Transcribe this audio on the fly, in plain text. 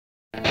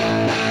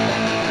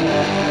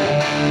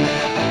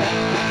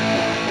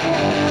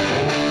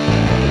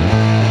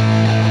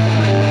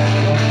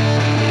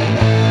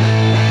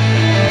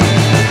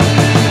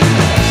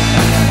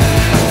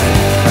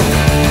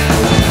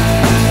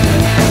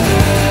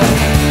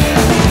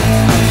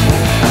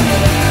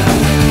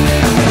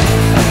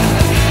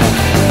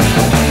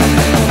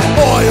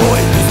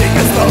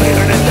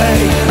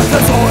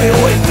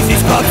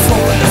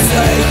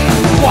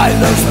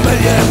There's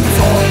millions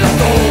on the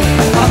go,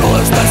 and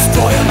others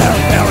destroying their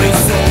very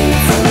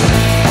souls.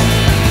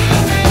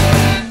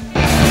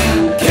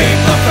 Keep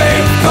the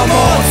faith, come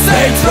on,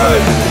 stay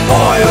true.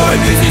 Oi,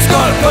 music's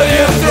gonna put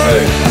you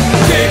through.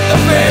 Keep the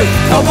faith,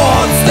 come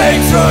on, stay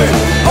true.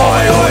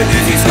 Oi,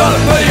 music's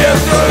gonna put you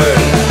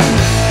through.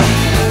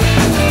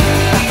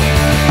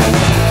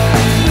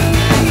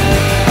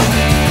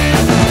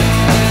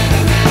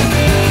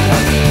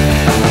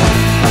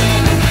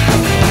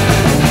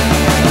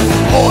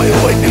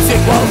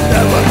 Music will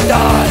never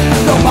die,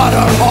 no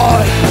matter how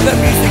the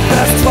music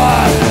best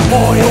try.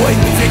 Oi,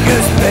 music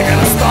is big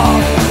and a star.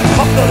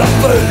 Up to the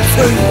fools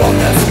who run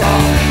this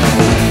rock.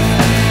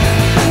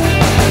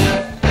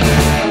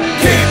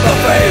 Keep the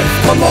faith,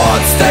 come on,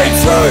 stay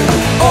true.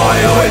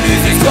 Oi,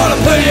 music's gonna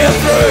pull you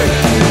through.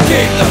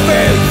 Keep the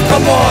faith,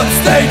 come on,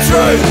 stay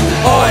true.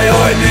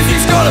 Oi,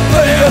 music's gonna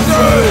pull you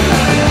through.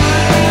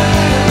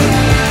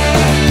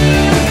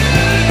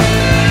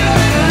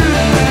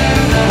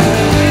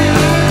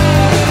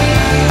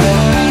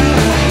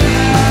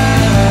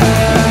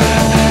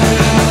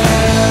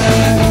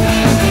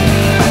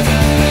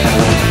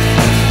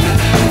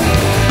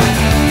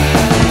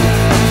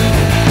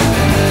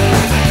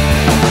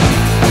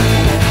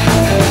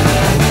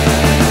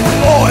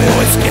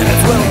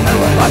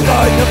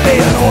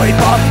 Oi,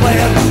 not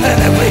playing in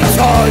every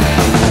tone.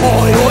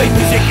 Oi,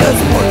 music is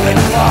working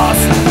class.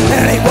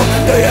 Anyone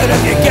can do it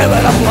if you give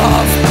it a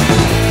blast.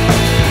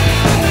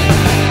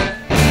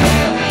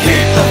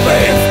 Keep the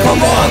faith,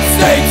 come on,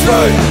 stay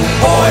true.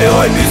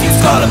 Oi, music's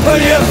gonna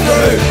pull you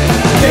through.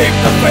 Keep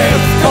the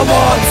faith, come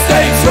on,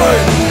 stay true.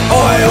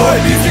 Oi,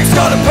 music's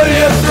gonna pull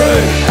you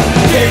through.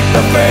 Keep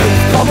the faith,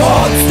 come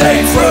on,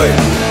 stay true.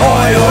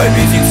 Oi,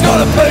 music's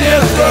gonna pull you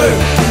through.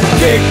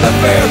 Keep the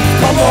faith,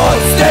 come on,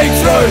 stay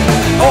true.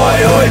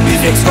 Oi,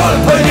 music's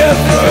gonna pull you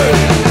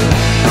through.